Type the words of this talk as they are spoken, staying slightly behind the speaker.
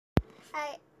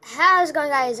Hi, how's it going,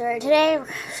 guys? Alright, today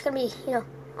it's gonna be,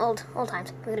 old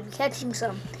times. We're gonna be catching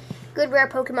some good rare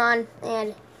Pokemon,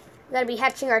 and we're gonna be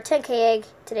hatching our 10K egg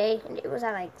today. And it was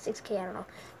at like 6K, I don't know,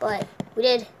 but we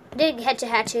did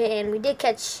hatch it, and we did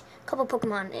catch a couple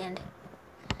Pokemon, and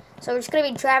so we're just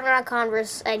gonna be driving around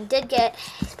Converse. I did get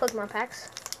Pokemon packs.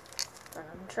 I'm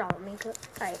sure I'll make it.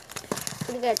 Alright,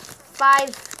 we're gonna get five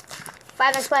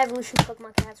X-Y Evolution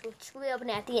Pokemon cats, which we'll open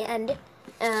at the end.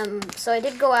 So I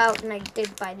did go out and I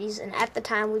did buy these, and at the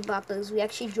time we bought those, we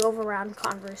actually drove around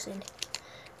Converse and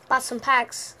bought some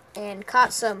packs and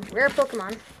caught some rare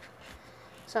Pokemon,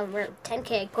 some rare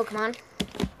 10K Pokemon.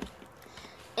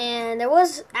 And there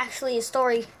was actually a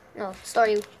story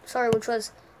which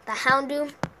was the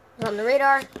Houndoom was on the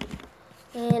radar,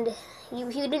 and he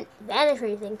didn't vanish or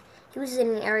anything. He was in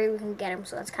an area we can get him,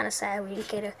 so that's kind of sad we didn't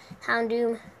get a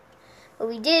Houndoom. But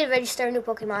we did register a new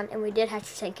Pokemon, and we did hatch a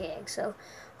 10K egg. So,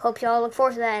 hope y'all look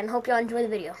forward to that, and hope y'all enjoy the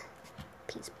video.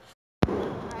 Peace.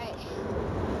 Alright.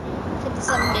 Hit the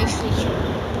 7-day streak.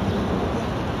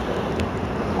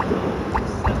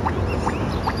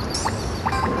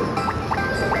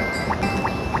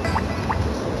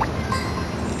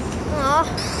 Aw.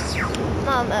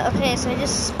 Okay, so I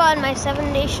just spun my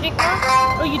 7-day streak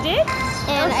now. Oh, you did?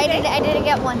 And I didn't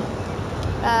get one.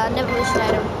 An evolution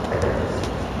item.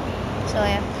 So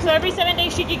yeah. So every 7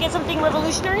 days you get something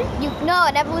revolutionary? No,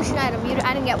 an evolution item.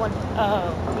 I didn't get one.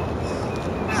 Oh.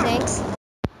 Thanks.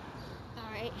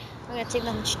 Alright, we're gonna take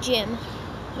them to the gym.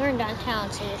 We're in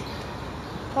downtown, so it's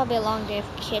probably a long day of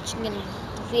catching and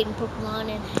defeating Pokemon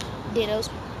and Dittos.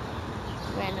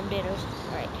 Random Dittos.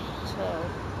 Alright, so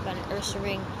got an Ursa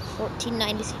Ring,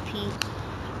 1490 CP.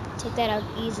 Take that out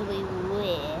easily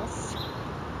with...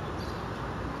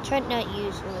 Try to not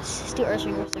use... Let's do Ursa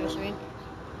Ring with Ursa Ring.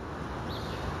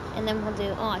 And then we'll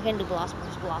do, I can do Blossom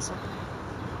versus Blossom.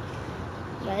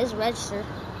 Got his register. And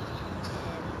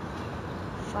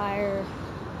fire.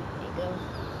 There you go.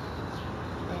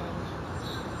 And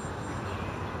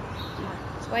come on,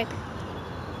 swipe.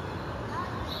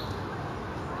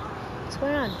 What's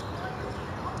going on?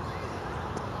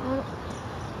 Oh,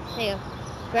 there you go.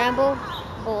 Bramble,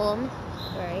 Golem.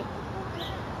 Alright.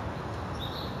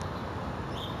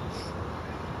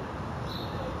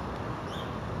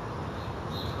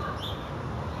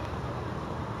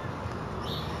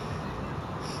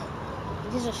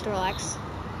 These are Snorlax.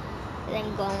 And then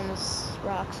Golem's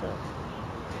rock, so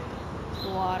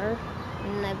water.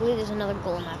 And I believe there's another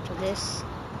Golem after this.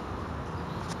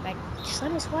 Just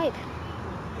let me swipe.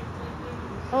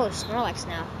 Oh, it's Snorlax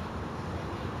now.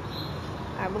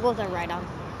 Alright, we'll go with our Rhydon.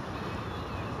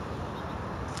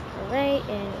 Alright,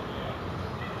 and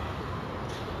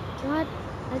what?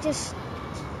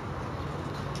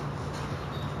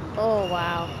 Oh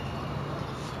wow.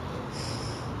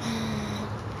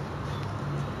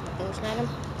 Item.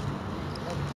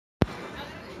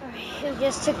 Alright, we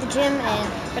just took the gym and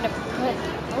we're gonna put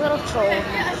a little troll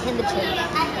in the gym.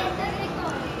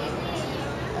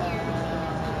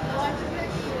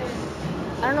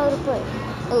 I don't know what to put.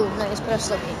 Oh, no, let's put a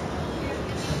Slipkey.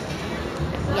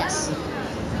 Yes.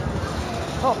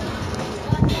 Oh.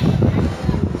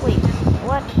 Wait,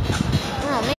 what?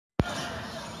 Oh, man.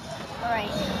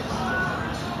 Alright.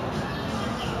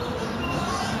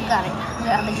 Got it.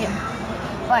 Got out of the gym.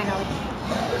 Finally.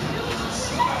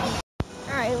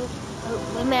 Alright,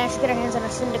 we managed to get our hands on a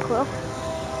Cyndaquil.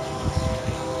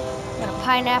 Got a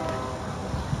Pineapple.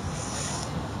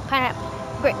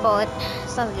 Great bullet.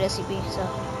 It's not a good SCP, so.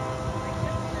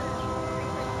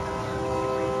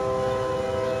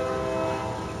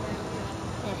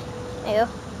 Yeah, there you go.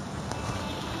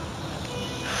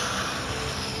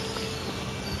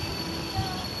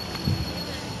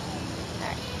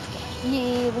 Alright.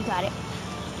 Yeah, we got it.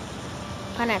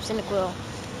 Pineapple Cyndaquil.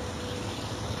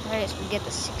 Alright, so we get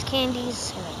the 6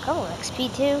 candies and a couple of XP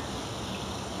too.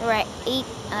 We're at 8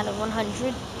 out of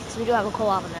 100, so we do have a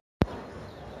co-op in there.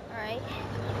 Alright,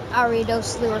 Ariados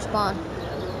Slew Respawn.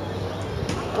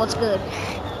 What's good?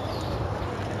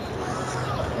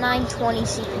 920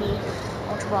 CP,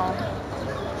 Ultra Ball.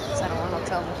 So I don't want no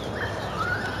trouble.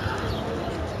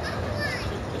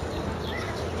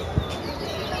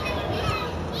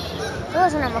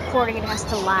 Because when I'm recording, it has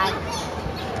to lag.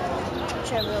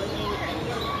 I really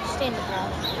hate. Stay in the ball.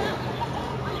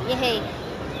 Yeah, hey.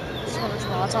 Just one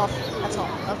ball. That's all. That's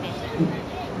all. Okay.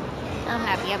 I'm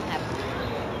happy. I'm happy.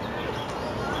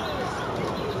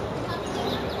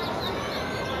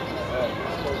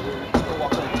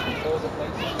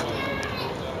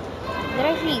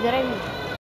 Good IV.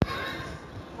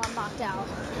 Well, knocked out.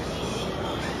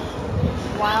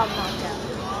 Wild knocked out.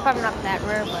 Probably not that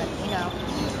rare, but you know.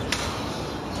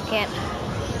 Can't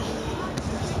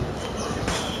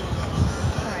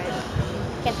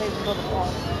Can't wait to build a wall.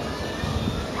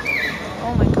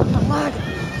 Oh my god, the lag.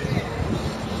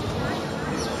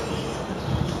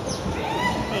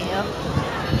 There you go.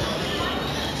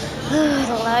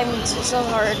 The lag makes it so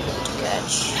hard to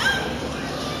catch.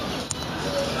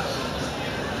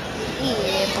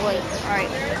 Yeah, boy.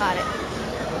 Alright, got it.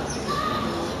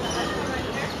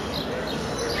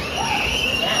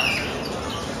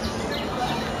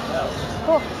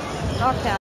 Cool. Knocked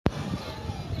out.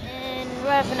 And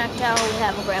right after knocked out, we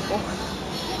have a grapple.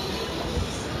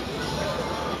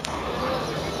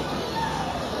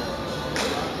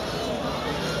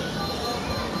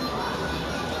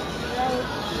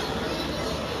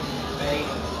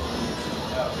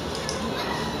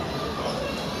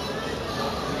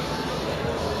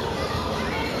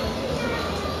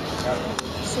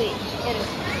 Sweet. Hit it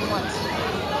once.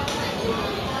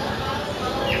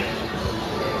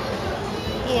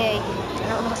 Yay. I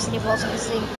don't know what's any balls in this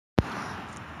thing.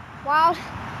 Wild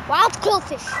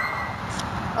killfish.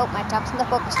 Oh, my top's in the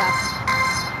focus stop.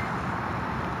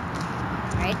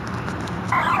 Alright.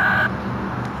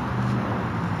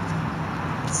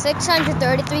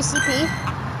 633 CP.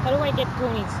 How do I get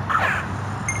goonies?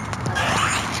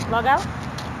 Log out?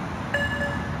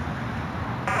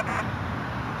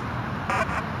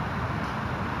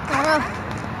 I don't know.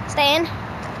 Stay in.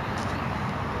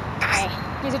 Alright.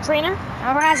 He's a trainer?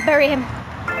 I'll raspberry him.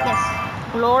 Yes.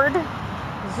 Lord?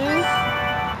 Zeus?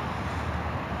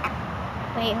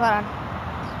 Wait, hold on.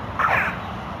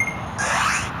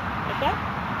 Like that?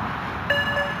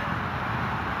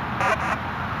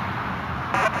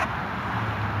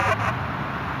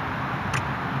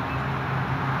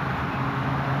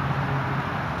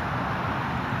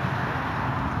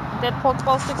 That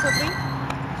Pokeball 603?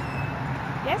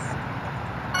 Yes?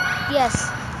 Yes.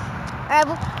 Alright,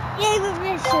 well, yay, we're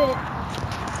gonna shoot it.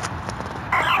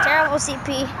 Terrible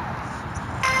CP.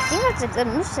 I think that's a good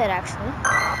moveset, actually.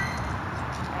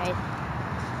 Alright.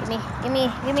 Give me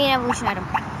an evolution item.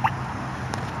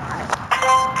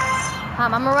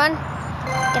 I'm gonna run.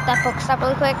 Get that Pokestop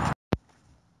really quick.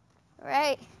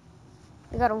 Alright.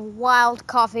 We got a wild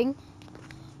coughing.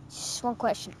 Just one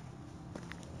question.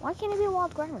 Why can't it be a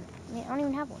wild grimer? I mean, I don't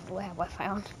even have one. Do I have Wi-Fi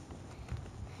on?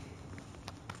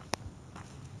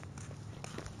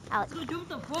 Alex. Go jump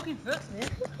the fucking first, man.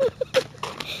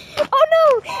 Oh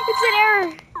no! It's an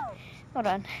error! Hold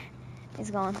on. It's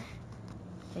gone.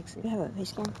 Fix it. You have a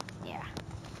face cam? Yeah.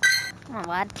 Come on,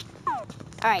 lad.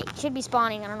 Alright, should be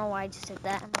spawning. I don't know why I just did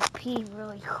that. I'm gonna pee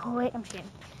really quick. I'm just kidding.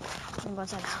 I'm gonna go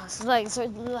inside the house. It's like, so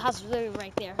the house is literally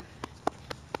right there.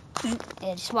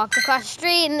 Yeah, just walked across the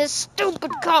street and this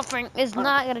stupid coughing is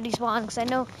not gonna despawn because I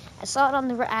know I saw it on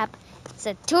the app. It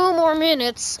said 2 more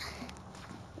minutes.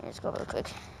 Let's go real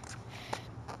quick.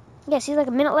 Yeah, see, like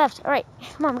a minute left. Alright,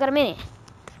 come on, we got a minute.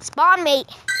 Spawn, mate.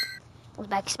 Who's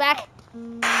back? He's back.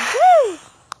 Woo!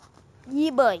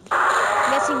 Yeah, boy.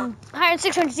 I'm guessing higher than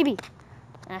 600 CB.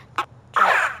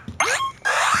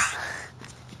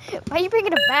 Why are you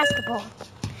bringing a basketball?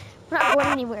 We're not going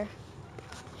anywhere.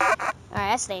 Alright,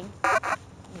 that's staying.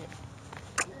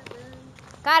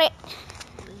 Got it.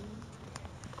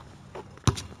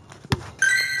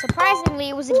 Surprisingly,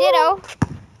 it was a ditto.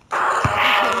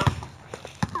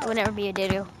 It would never be a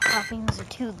ditto. Coughing was a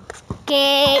tube.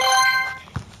 Okay.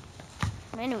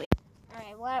 Anyway.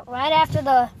 Alright, right after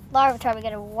the LARVITAR, we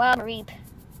got a wild MAREEP.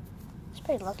 It's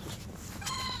pretty lucky.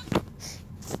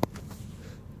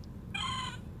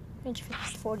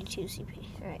 42 CP.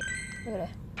 Alright, we're gonna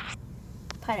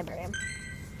pineapple him.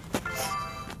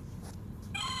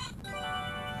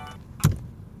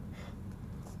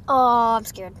 Oh, I'm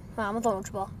scared. Oh, I'm a throw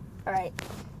ball. Alright.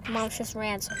 Mom's just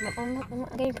ran, so I'm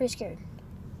getting pretty scared.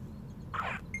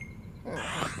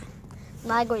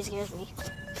 My boy scares me.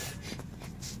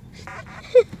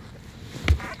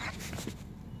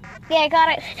 Yeah, I got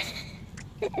it.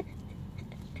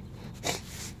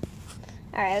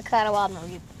 Alright, I caught a wild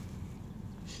MAREEP.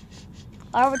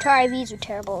 LARVITAR IVs are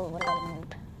terrible. What about the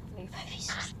MAREEP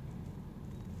IVs?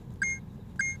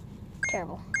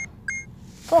 Terrible.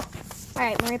 Cool.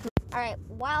 Alright, MAREEP. Alright,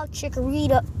 wild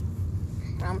chikorita.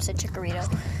 I almost said chikorito.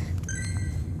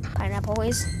 Pineapple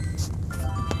ways.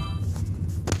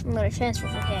 I'm gonna transfer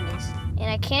for candies. And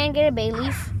I can get a bay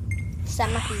leaf. So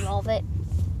I'm not gonna evolve it.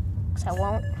 Because I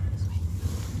won't.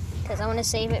 Because I want to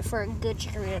save it for a good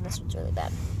chikorita. This one's really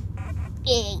bad.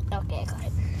 Yay! Okay, I got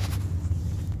it.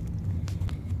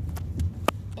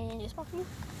 And just walk you.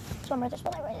 So I'm right there.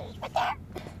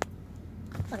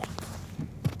 Okay.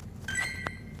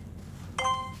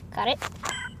 Got it.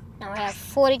 Now I have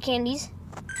 40 candies.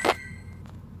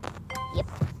 Yep.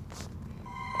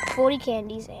 40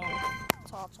 candies and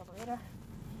salt separator.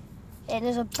 And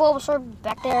there's a Bulbasaur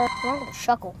back there. Along with a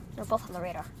Shuckle. They're both on the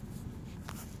radar.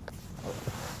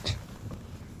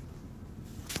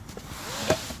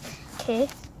 Okay.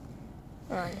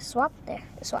 Swap. There.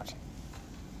 They swapped.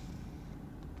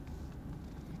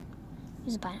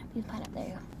 Use a pineapple. Use a pineapple. There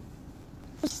you go.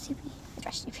 What's CP?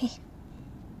 Trash CP.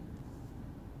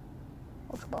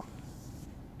 Ultra Ball.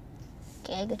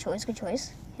 Okay, good choice, good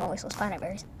choice. You don't waste those pineapple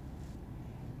berries.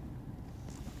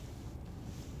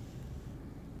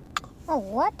 Oh,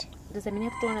 what? Does that mean you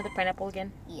have to do another pineapple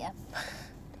again? Yep.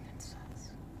 That sucks.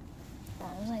 Oh,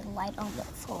 there's like light on the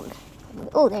phone.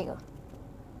 Oh, there you go.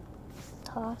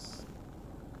 Toss.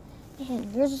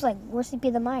 Man, yours is like worse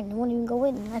CP than mine. You won't even go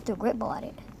in and I have to grip ball at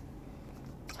it.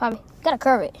 It's probably gotta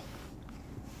curve it.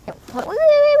 Wait.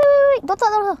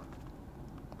 Don't.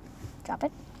 Drop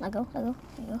it. Let go. There you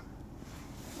go.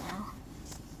 Now.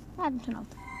 I didn't turn off.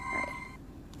 Alright.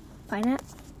 Pineapple.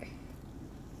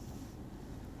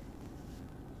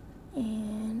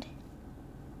 And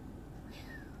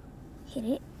hit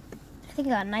it. I think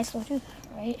I got a nice little too.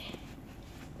 Right.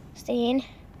 Stay in.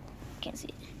 Can't see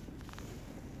it.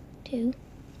 2,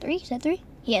 3. Is that 3?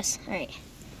 Yes. Alright.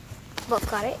 Both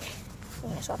got it. I'm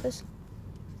gonna swap this.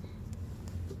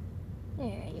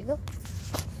 There you go.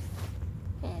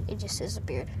 And it just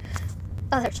disappeared.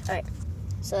 Oh, there's. Alright.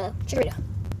 So, Cheerio.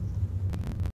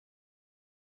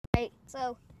 Alright,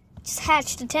 so just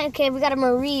hatched a 10K. We got a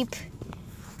MAREEP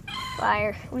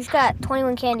fire. We just got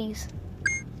 21 candies.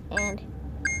 And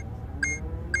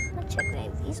let's check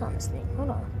these on this thing. Hold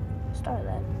on. Start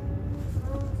that.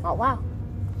 Oh, wow.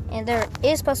 And there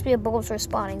is supposed to be a Bulbasaur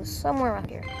spawning somewhere around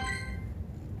here.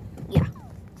 Yeah.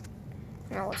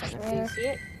 Now what's on the radar? Do you see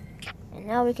it? And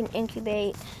now we can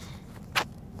incubate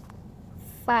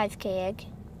 5K egg.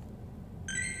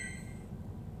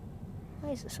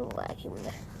 Why is it so laggy when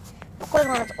the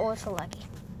Pokemon is always so laggy?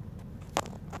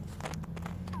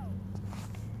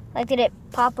 Like, did it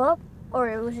pop up or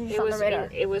it was just on the radar?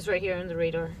 It was right here on the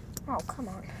radar. Oh, come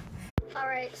on.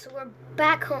 Alright, so we're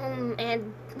back home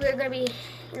and we're going to be,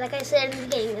 like I said in the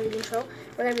beginning of the intro,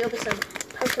 we're going to be opening some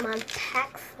Pokemon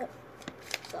packs.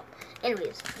 So,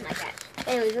 anyways, like that.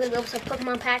 Anyways, we're going to be opening some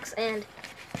Pokemon packs and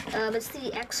it's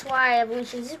the XY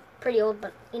evolutions. It's pretty old,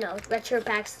 but you know, retro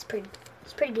packs, it's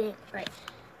pretty dang, right?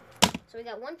 So we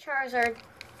got one Charizard,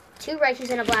 2 Raichus,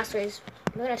 and a Blastoise.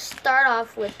 We're going to start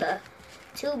off with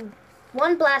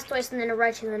one Blastoise and then a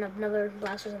Raichu and then another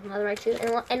Blastoise and another Raichu, and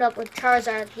we'll end up with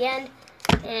Charizard at the end.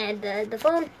 And the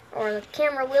phone or the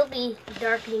camera will be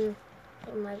darkening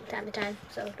from time to time,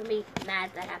 so don't be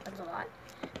mad that happens a lot.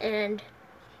 And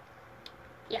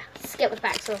yeah, let's get with the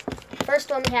pack. So first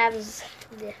one we have is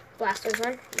the Blastoise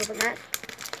one. Open that.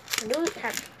 I do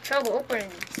have trouble opening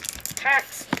these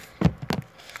packs,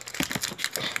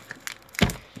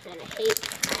 and I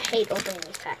hate opening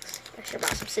these packs. I should have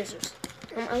brought some scissors.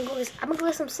 I'm gonna go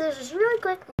get some scissors really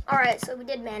quick. Alright, so we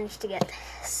did manage to get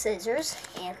scissors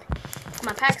and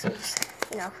my packs is,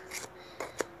 you know,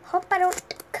 hope I don't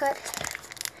cut.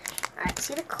 Alright,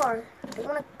 see the card. I don't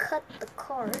want to cut the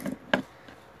card.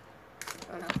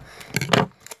 Oh no.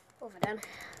 Over done.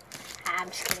 I'm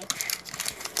just kidding.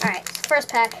 Alright, so first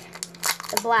pack,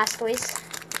 the Blastoise.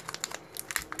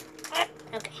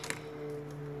 Okay.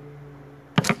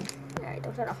 Alright,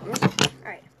 don't turn off on me.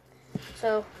 Alright.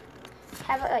 So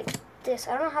have it like this.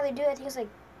 I don't know how they do it. I think it's like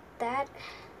that.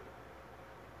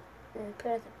 And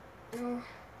put it at the, no.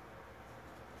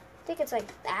 I think it's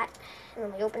like that. And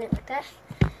then we open it like that.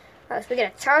 Alright, so we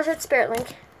get a Charizard Spirit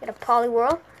Link. We get a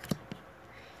Poliwhirl.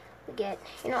 We get,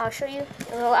 you know, I'll show you.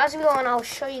 Well, as we go on, I'll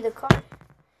show you the card.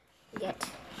 We get,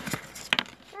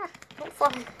 don't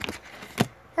fall.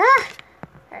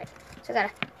 Alright, so I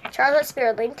got a Charizard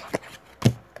Spirit Link.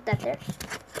 Put that there.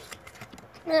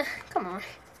 Come on.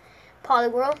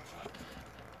 Poliwhirl.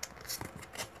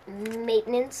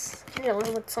 Maintenance. I need to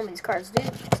learn what some of these cards do,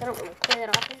 because I don't really play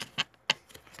that often.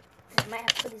 I might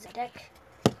have to put these in deck.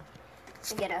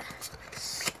 We get a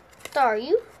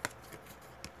Staryu.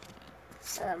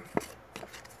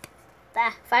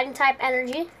 Fighting type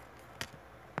energy.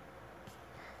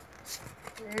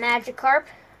 Magikarp.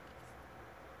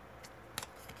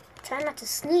 Try not to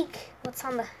sneak what's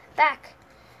on the back.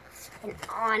 An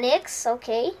Onyx,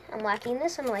 okay. I'm liking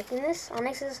this.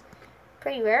 Onyx is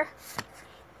pretty rare.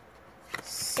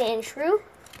 Sandshrew.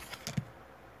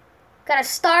 Got a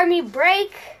Starmie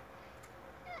Break.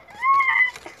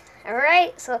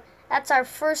 Alright, so that's our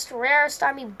first rare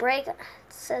Starmie Break. It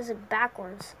says it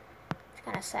backwards. It's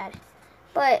kind of sad.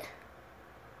 But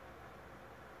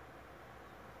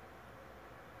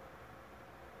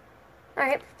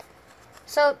alright.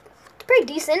 So pretty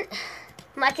decent.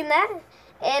 I'm liking that.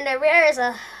 And a rare is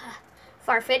a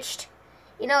Farfetch'd.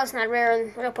 You know it's not rare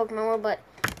in real Pokemon World, but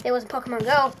if it was in Pokemon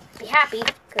Go, I'd be happy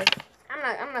because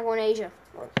I'm not going to Asia.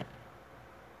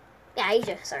 Yeah,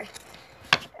 Asia. Sorry.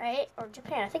 Right, or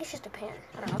Japan. I think it's just Japan.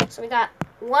 I don't know. So we got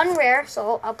one rare.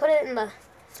 So I'll put it in the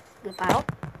good pile.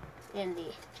 In the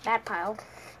bad pile.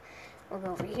 We'll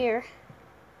go over here.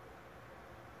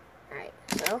 All right.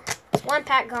 So one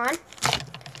pack gone.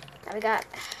 Now we got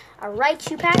a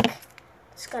Raichu pack.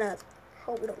 Just gonna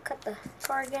hope we don't cut the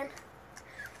card again.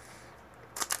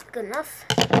 Good enough.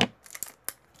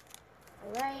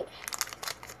 Alright.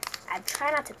 I try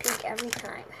not to peek every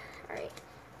time. Alright.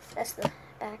 That's the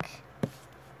back.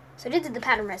 So this is the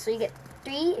pattern right. So you get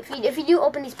 3. If you do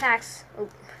open these packs,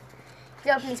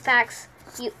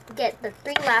 you get the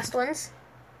 3 last ones.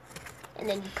 And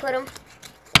then you put them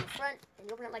in the front and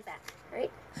you open it like that.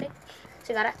 Right? See?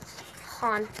 So you got a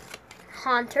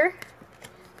Haunter.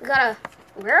 We got a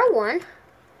rare one.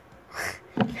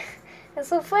 That's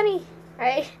so funny.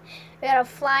 Right? We got a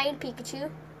flying Pikachu.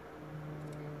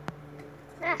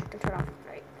 Don't turn off.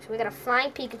 Alright. So we got a flying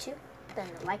Pikachu. Then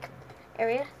the like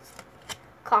area.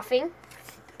 Coughing.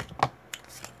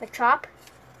 Machop.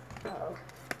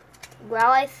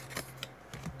 Growlithe.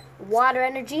 Water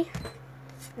Energy.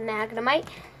 Magnemite.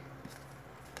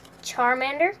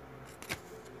 Charmander.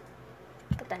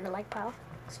 Put that in the like pile.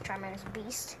 So Charmander's a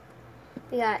beast.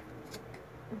 We got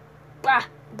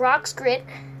Brock's Grit.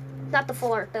 Not the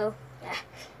full art though.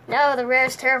 No, the rare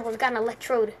is terrible. It's got an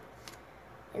Electrode.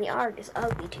 And the art is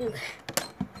ugly too.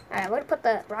 Alright, we're gonna put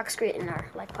the Brock's Grit in our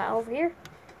like pile over here.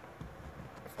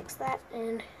 Fix that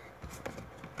and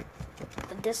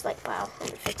the dislike pile.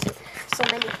 Let me fix it. So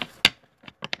many.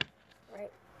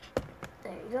 Right.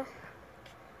 There you go.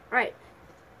 Alright.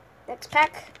 Next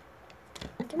pack.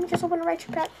 Didn't we just open a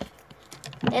Raichu pack?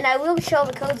 And I will show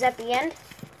the codes at the end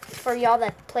for y'all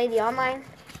that play the online.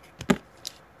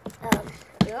 There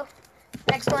we go.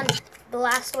 Next one,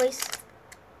 Blastoise.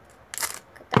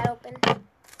 Cut that open.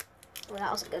 Well,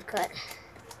 that was a good cut.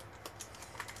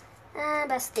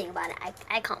 Best thing about it,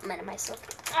 I complimented myself.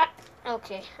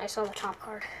 Okay, I saw the top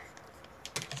card.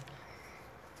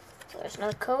 So there's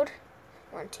another code.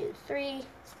 1, 2, 3.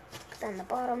 Put that in the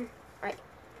bottom. Right.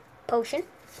 Potion.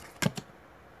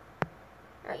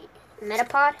 Right.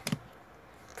 Metapod.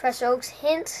 Professor Oak's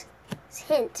hint.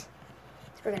 So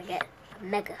we're gonna get a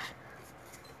Mega.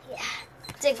 Yeah.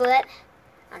 Diglett.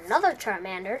 Another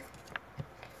Charmander.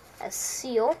 A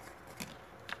Seal.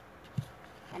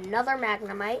 Another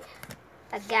Magnemite.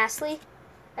 A Ghastly.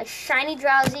 A Shiny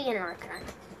Drowsy and an Arcanine.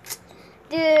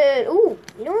 Dude, ooh,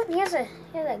 you know what? He has a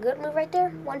good move right there.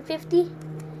 150.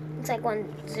 It's like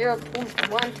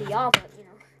 101 to y'all, but you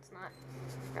know, it's not.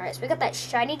 Alright, so we got that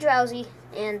Shiny Drowsy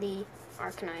and the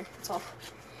Arcanine.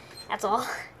 That's all.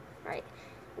 Alright.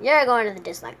 You're going to the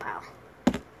dislike pile.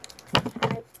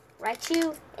 Alright.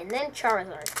 Raichu and then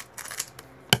Charizard.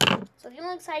 So the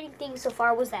only exciting thing so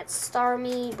far was that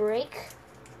Starmie break.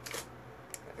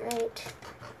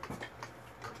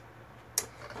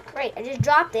 Right, I just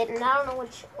dropped it and I don't know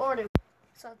which order.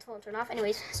 So the phone turned off.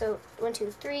 Anyways, so 1, 2,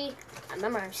 3. I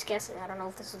remember I'm just guessing. I don't know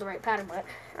if this is the right pattern, but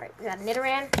alright, we got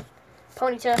Nidoran,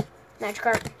 Ponyta,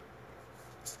 Magikarp.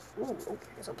 Ooh,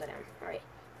 it's upside down. Alright.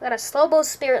 We got a Slowbo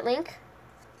Spirit Link.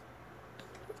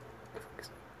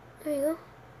 There you go.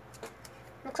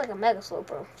 Looks like a Mega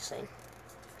Slowbro, just saying.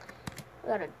 We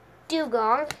got a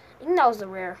Dugong. I think that was the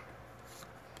rare.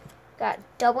 Got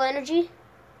Double Energy,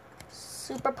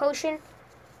 Super Potion,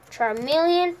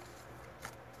 Charmeleon,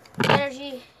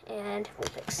 Energy, and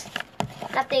Vulpix.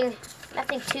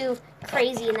 Nothing too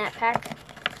crazy in that pack.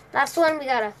 Last one, we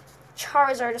got a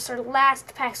Charizard. It's our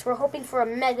last pack, so we're hoping for a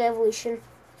Mega Evolution.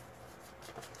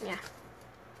 Yeah.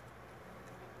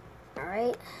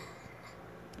 Alright.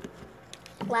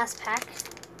 Last pack.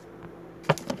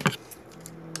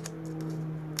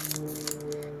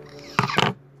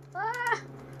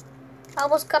 I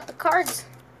almost cut the cards.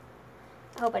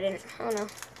 I hope I didn't. Oh no.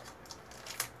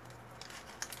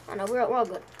 Oh no, we're all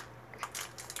good.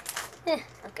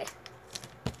 Okay.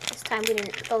 This time we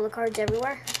didn't throw the cards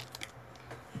everywhere.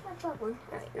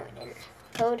 Alright, no I didn't.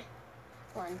 Code.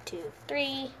 1, 2,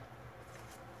 3.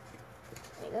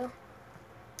 There you go.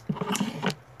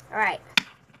 Alright.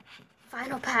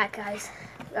 Final pack, guys.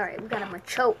 Alright, we got a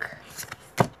Machoke.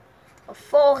 A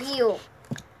Full Heal.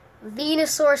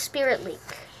 Venusaur Spirit Link.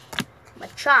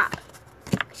 Machop.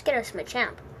 Let's get us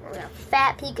Machamp. We got a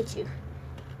Fat Pikachu.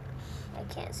 I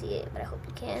can't see it, but I hope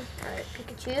you can. Alright,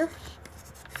 Pikachu.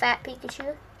 Fat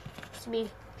Pikachu. Just to be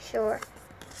sure.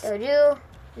 Dodu.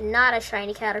 Not a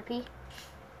shiny Caterpie.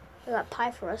 We got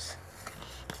Pyphorus.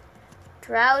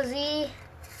 Drowsy.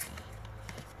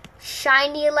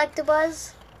 Shiny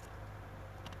Electabuzz.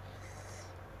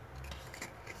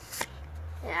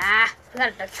 Ah, we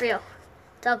got a trio.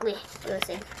 It's ugly. Look at this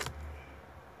thing.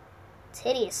 It's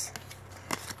hideous.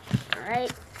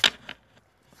 Alright.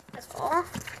 That's all.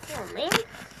 Oh, man.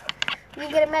 We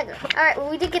can get a mega. Alright, well,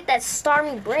 we did get that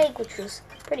Stormy Break, which was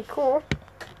pretty cool.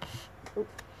 Oop.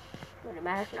 Would it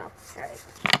matter? No. Alright.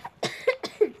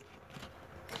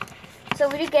 So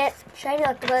we did get Shiny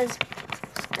Electabuzz.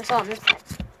 That's all in this pack.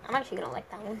 I'm actually going to like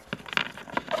that one.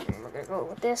 And we're going to go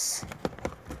with this.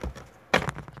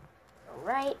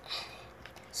 Alright.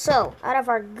 So, out of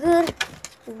our good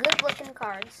looking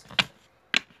cards,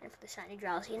 and for the shiny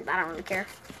Drowsy, I don't really care.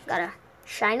 Got a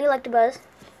Shiny Electabuzz,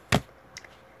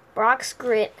 Brock's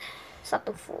Grit. It's not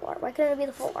the full art. Why couldn't it be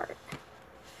the full art?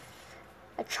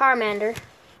 A Charmander.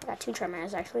 I got 2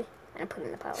 Charmanders actually, and I put it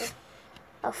in the pile.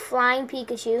 A Flying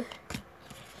Pikachu,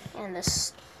 and the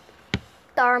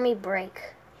Stormy Break.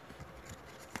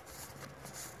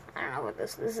 I don't know what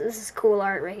this is cool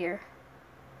art right here.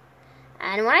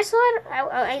 And when I saw it,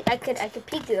 I could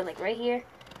peek through it like right here,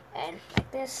 and like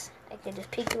this. I could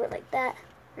just peek through it like that,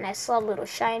 and I saw a little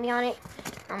shiny on it.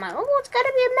 I'm like, oh, it's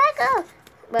gotta be a mega,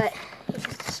 but it's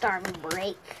just a Stormy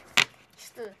Break.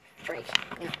 Just a break.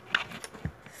 You know.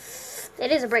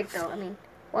 It is a break though. I mean,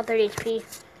 130 HP,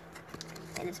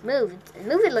 and its move. Its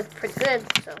move it looked pretty good,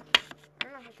 so I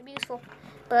don't know. It could be useful,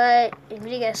 but it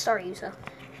really got to start you. So,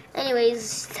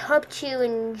 anyways, hope you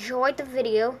enjoyed the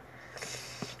video.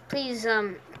 Please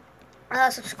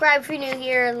subscribe if you're new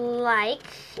here, like,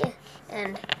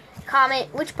 and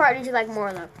comment which part did you like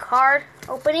more, the card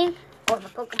opening or the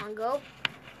Pokemon Go.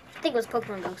 I think it was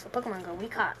Pokemon Go. So Pokemon Go, we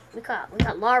caught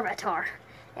LARVITAR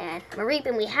and MAREEP,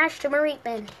 and we hashed a MAREEP,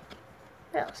 and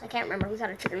what else? I can't remember. We got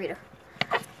a Chikorita.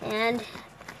 And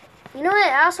you know what?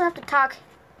 I also have to talk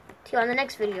to you on the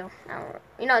next video.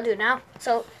 You know, I'll do it now.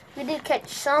 So we did catch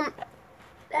some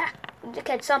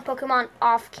Pokemon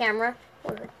off camera.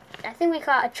 I think we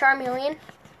caught a Charmeleon.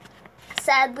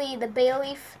 Sadly, the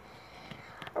Bayleaf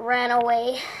ran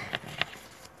away.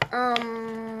 I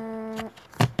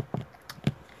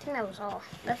think that was all.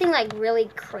 Nothing like really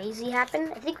crazy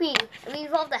happened. I think we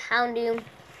evolved the Houndoom,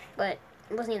 but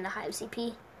it wasn't even the high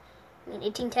CP. I mean,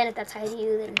 1810, if that's high to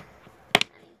you, then I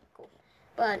mean, cool.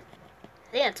 But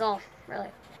I think that's all, really.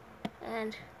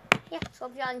 And yeah, so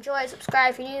hope y'all enjoy.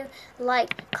 Subscribe if you're new.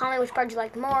 Like, comment which part you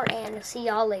liked more, and see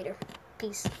y'all later.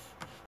 Peace.